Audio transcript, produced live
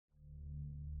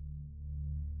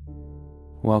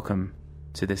Welcome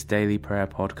to this daily prayer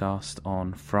podcast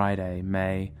on Friday,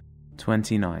 May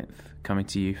 29th, coming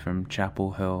to you from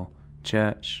Chapel Hill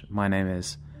Church. My name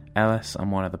is Ellis,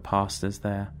 I'm one of the pastors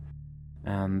there,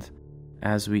 and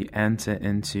as we enter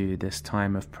into this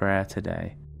time of prayer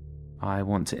today, I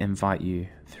want to invite you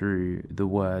through the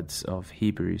words of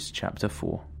Hebrews chapter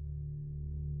 4.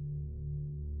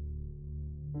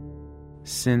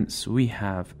 Since we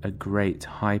have a great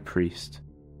high priest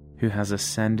who has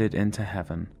ascended into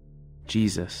heaven,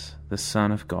 Jesus, the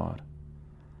Son of God,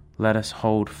 let us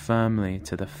hold firmly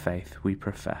to the faith we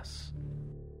profess.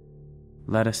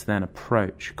 Let us then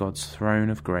approach God's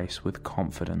throne of grace with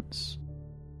confidence,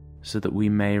 so that we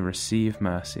may receive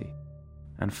mercy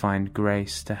and find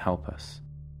grace to help us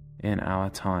in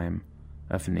our time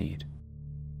of need.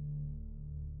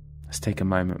 Let's take a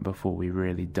moment before we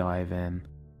really dive in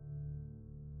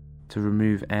to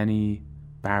remove any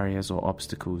barriers or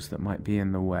obstacles that might be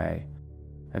in the way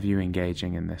of you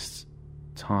engaging in this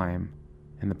time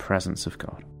in the presence of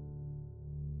God.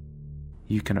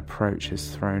 You can approach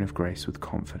His throne of grace with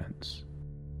confidence.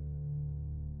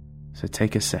 So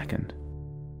take a second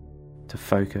to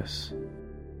focus,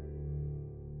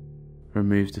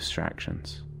 remove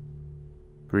distractions,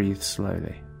 breathe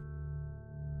slowly,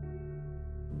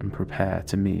 and prepare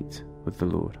to meet with the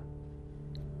Lord.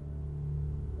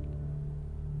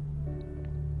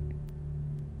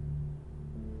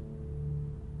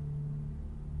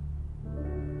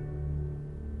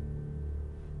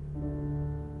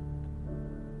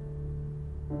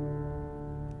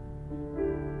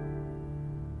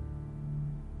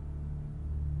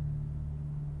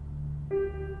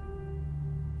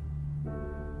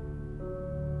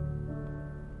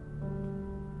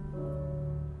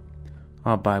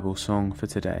 Our Bible song for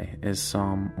today is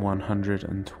Psalm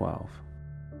 112.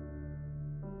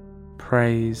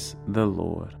 Praise the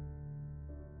Lord.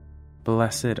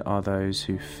 Blessed are those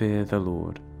who fear the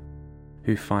Lord,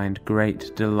 who find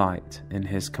great delight in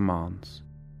His commands.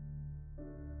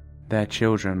 Their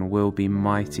children will be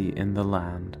mighty in the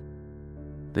land.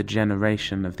 The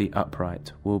generation of the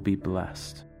upright will be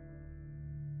blessed.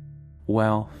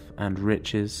 Wealth and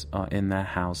riches are in their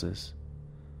houses,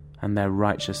 and their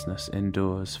righteousness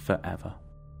endures forever.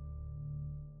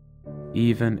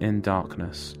 Even in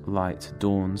darkness, light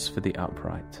dawns for the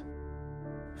upright,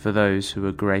 for those who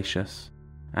are gracious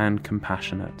and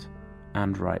compassionate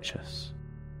and righteous.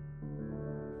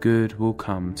 Good will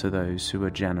come to those who are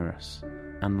generous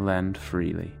and lend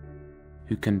freely,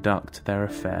 who conduct their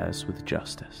affairs with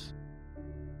justice.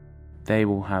 They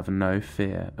will have no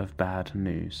fear of bad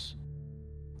news.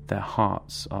 Their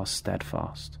hearts are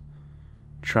steadfast,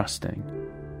 trusting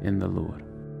in the Lord.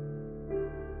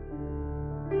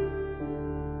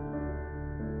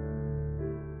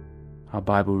 Our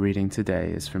Bible reading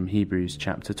today is from Hebrews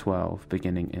chapter 12,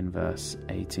 beginning in verse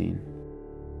 18.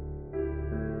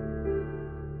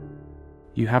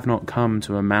 You have not come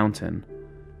to a mountain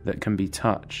that can be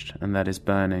touched and that is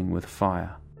burning with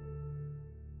fire,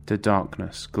 to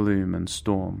darkness, gloom, and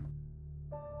storm,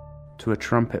 to a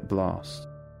trumpet blast,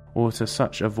 or to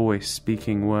such a voice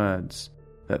speaking words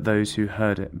that those who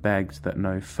heard it begged that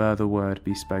no further word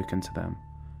be spoken to them,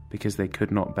 because they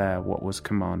could not bear what was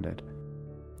commanded.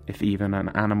 If even an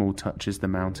animal touches the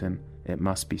mountain, it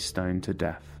must be stoned to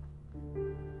death.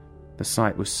 The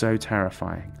sight was so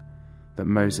terrifying that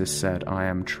Moses said, I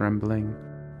am trembling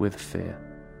with fear.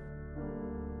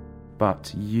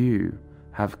 But you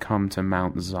have come to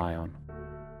Mount Zion,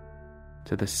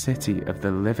 to the city of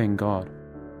the living God,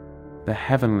 the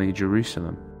heavenly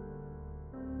Jerusalem.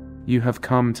 You have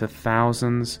come to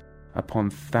thousands upon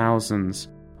thousands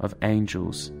of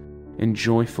angels in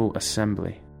joyful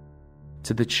assembly,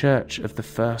 to the church of the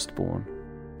firstborn,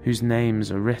 whose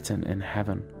names are written in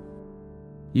heaven.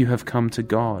 You have come to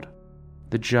God,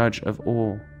 the judge of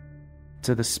all,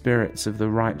 to the spirits of the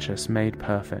righteous made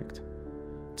perfect,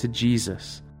 to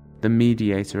Jesus, the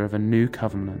mediator of a new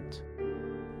covenant,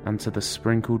 and to the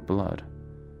sprinkled blood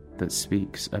that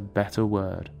speaks a better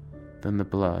word than the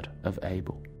blood of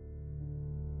Abel.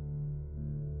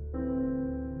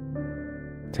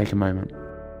 Take a moment,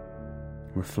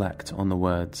 reflect on the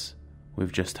words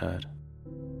we've just heard.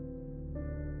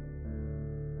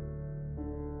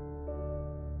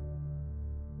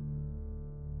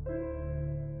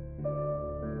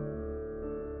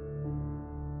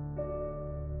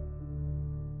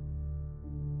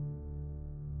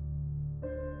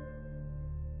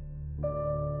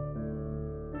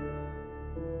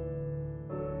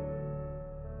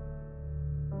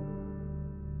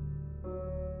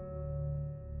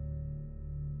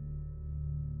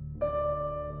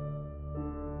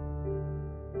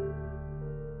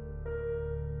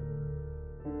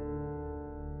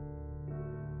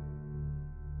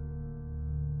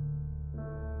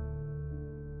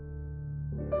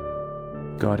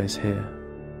 God is here.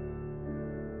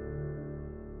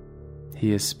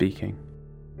 He is speaking.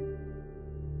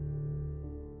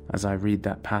 As I read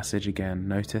that passage again,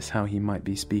 notice how he might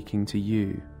be speaking to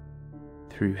you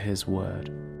through his word.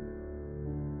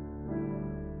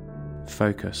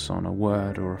 Focus on a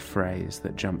word or a phrase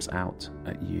that jumps out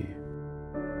at you.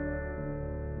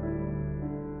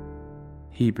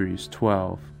 Hebrews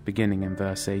 12, beginning in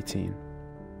verse 18.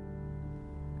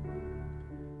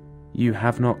 You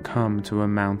have not come to a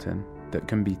mountain that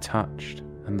can be touched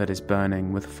and that is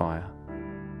burning with fire,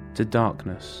 to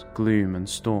darkness, gloom and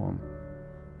storm,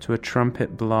 to a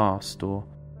trumpet blast, or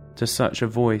to such a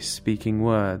voice speaking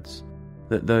words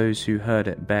that those who heard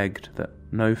it begged that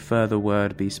no further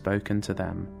word be spoken to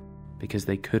them, because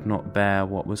they could not bear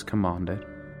what was commanded.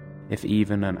 If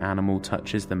even an animal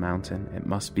touches the mountain, it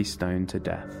must be stoned to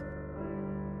death.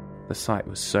 The sight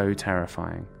was so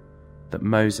terrifying that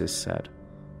Moses said,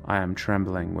 I am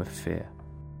trembling with fear.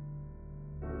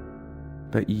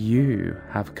 But you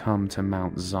have come to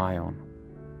Mount Zion,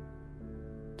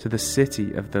 to the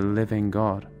city of the living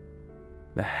God,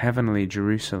 the heavenly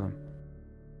Jerusalem.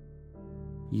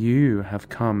 You have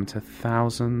come to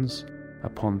thousands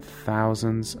upon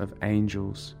thousands of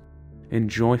angels in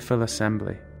joyful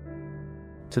assembly,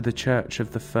 to the church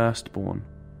of the firstborn,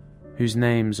 whose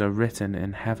names are written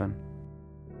in heaven.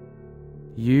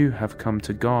 You have come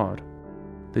to God,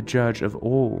 the judge of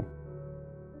all,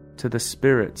 to the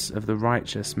spirits of the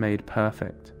righteous made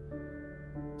perfect,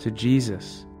 to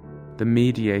Jesus, the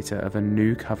mediator of a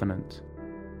new covenant,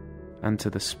 and to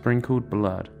the sprinkled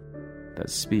blood that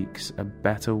speaks a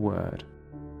better word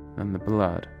than the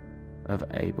blood of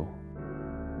Abel.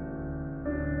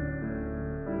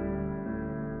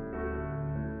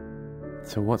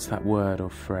 So what's that word or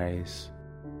phrase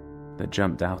that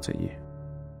jumped out at you?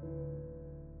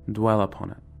 Dwell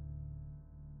upon it.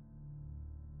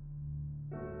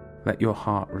 Let your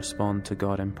heart respond to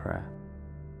God in prayer.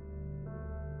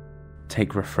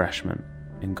 Take refreshment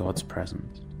in God's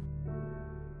presence.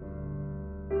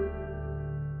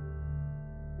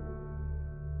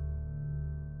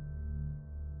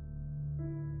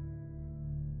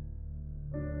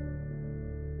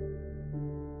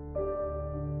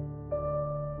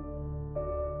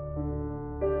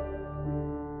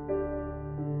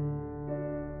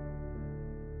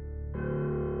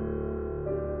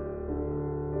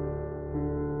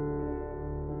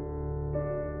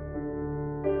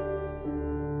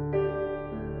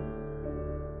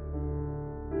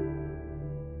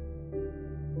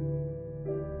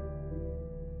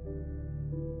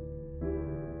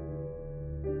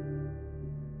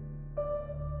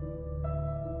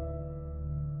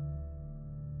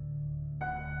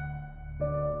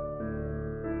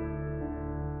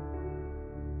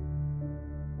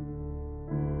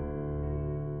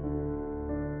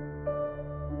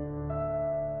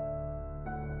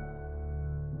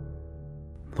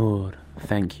 Lord,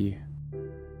 thank you.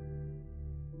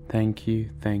 Thank you,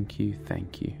 thank you,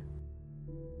 thank you.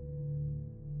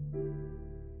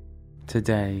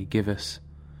 Today, give us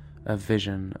a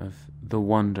vision of the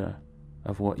wonder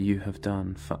of what you have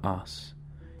done for us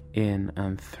in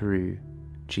and through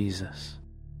Jesus.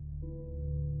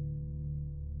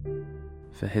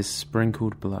 For his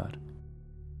sprinkled blood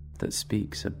that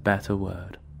speaks a better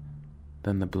word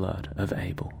than the blood of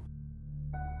Abel.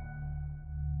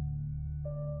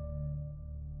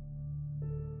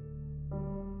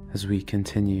 As we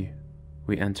continue,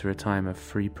 we enter a time of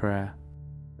free prayer.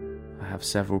 I have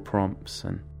several prompts,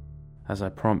 and as I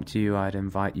prompt you, I'd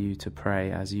invite you to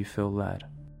pray as you feel led.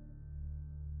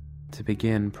 To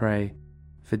begin, pray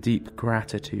for deep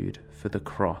gratitude for the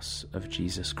cross of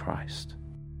Jesus Christ.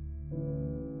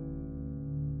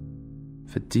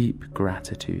 For deep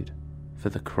gratitude for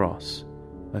the cross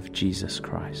of Jesus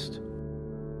Christ.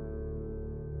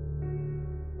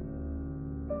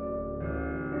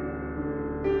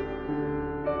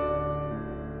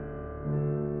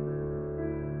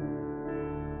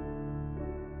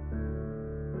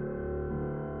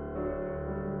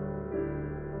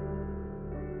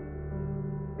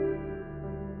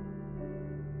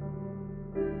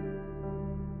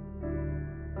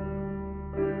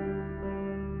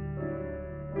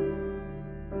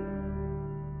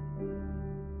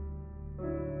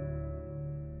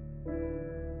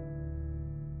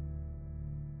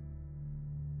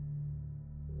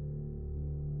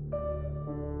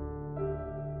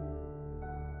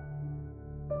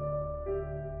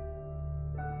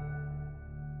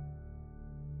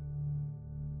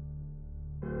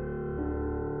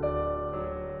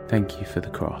 Thank you for the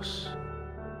cross,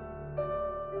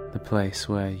 the place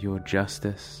where your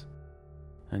justice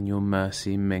and your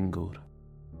mercy mingled.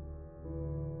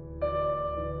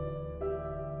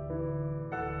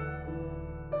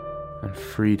 and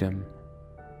freedom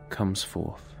comes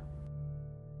forth.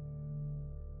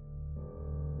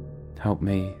 Help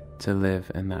me to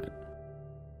live in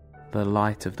the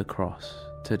light of the cross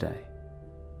today,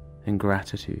 in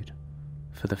gratitude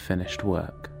for the finished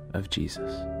work of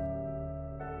Jesus.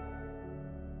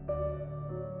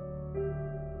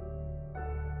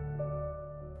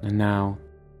 And now,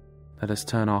 let us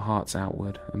turn our hearts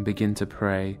outward and begin to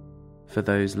pray for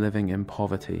those living in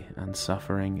poverty and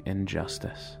suffering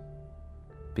injustice.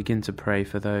 Begin to pray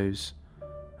for those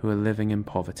who are living in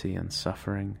poverty and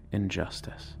suffering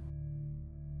injustice.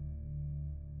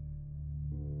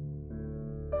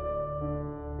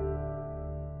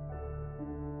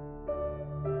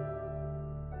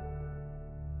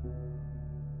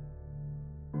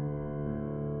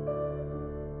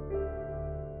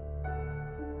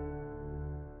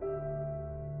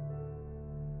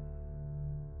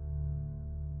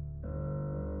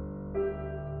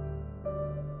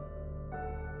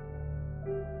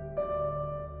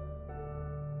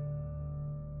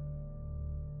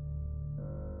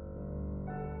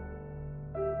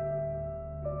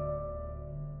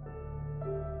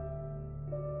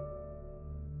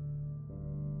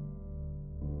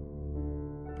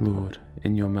 Lord,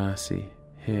 in your mercy,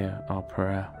 hear our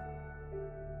prayer.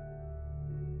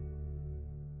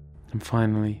 And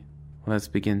finally, let's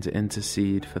begin to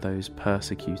intercede for those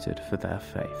persecuted for their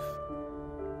faith.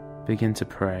 Begin to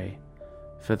pray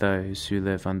for those who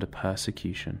live under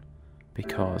persecution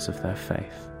because of their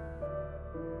faith.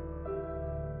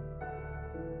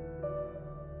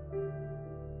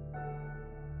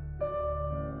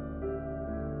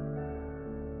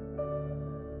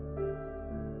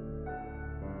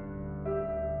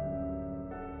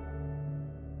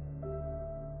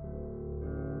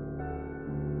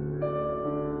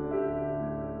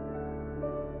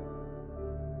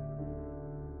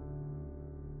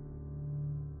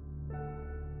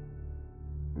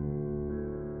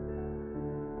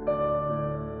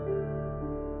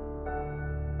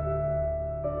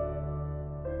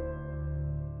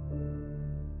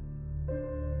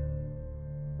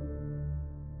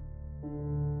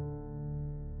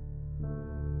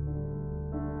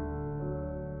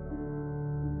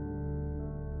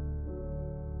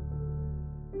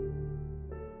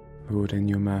 Lord, in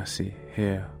your mercy,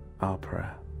 hear our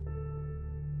prayer.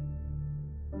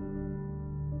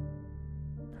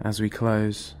 As we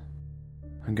close,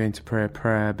 I'm going to pray a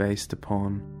prayer based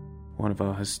upon one of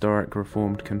our historic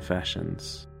Reformed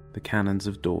confessions, the Canons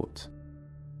of Dort,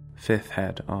 5th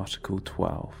Head, Article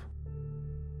 12.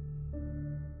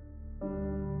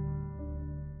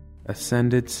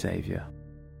 Ascended Saviour,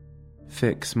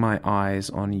 fix my eyes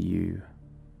on you,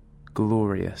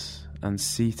 glorious and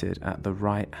seated at the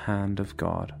right hand of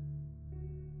God.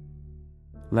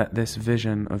 Let this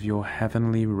vision of your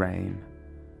heavenly reign,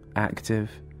 active,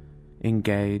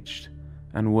 engaged,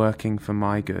 and working for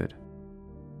my good,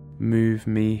 move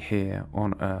me here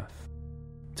on earth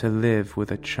to live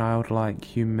with a childlike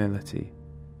humility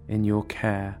in your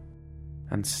care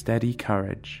and steady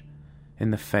courage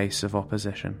in the face of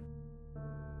opposition,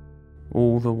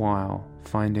 all the while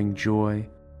finding joy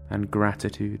and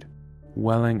gratitude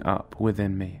welling up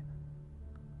within me,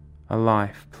 a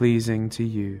life pleasing to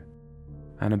you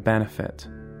and a benefit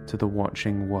to the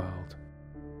watching world.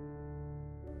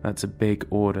 That's a big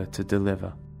order to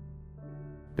deliver,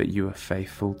 but you are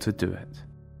faithful to do it.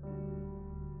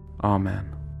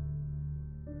 Amen.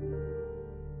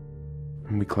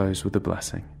 And we close with a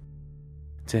blessing.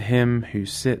 To him who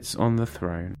sits on the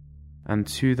throne and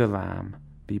to the Lamb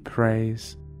be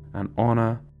praise and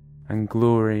honour and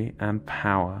glory and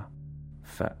power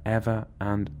forever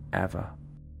and ever.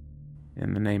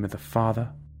 In the name of the Father,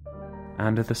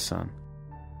 and of the Son,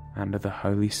 and of the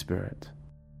Holy Spirit.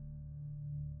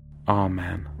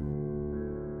 Amen.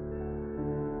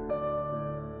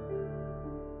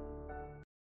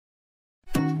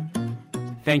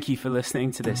 Thank you for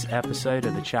listening to this episode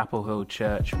of the Chapel Hill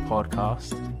Church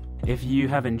podcast. If you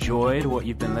have enjoyed what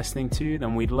you've been listening to,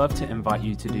 then we'd love to invite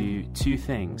you to do two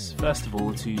things. First of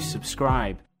all, to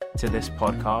subscribe to this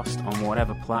podcast on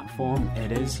whatever platform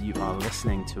it is you are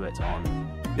listening to it on.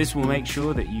 This will make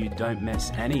sure that you don't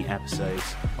miss any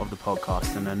episodes of the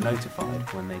podcast and are notified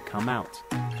when they come out.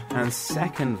 And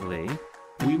secondly,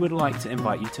 we would like to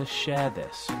invite you to share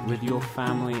this with your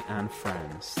family and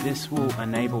friends. This will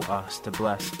enable us to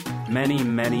bless many,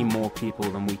 many more people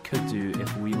than we could do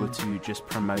if we were to just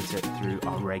promote it through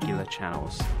our regular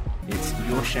channels. It's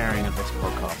your sharing of this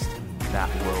podcast that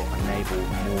will enable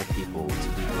more people to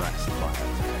be blessed by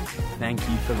it. Thank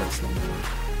you for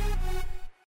listening.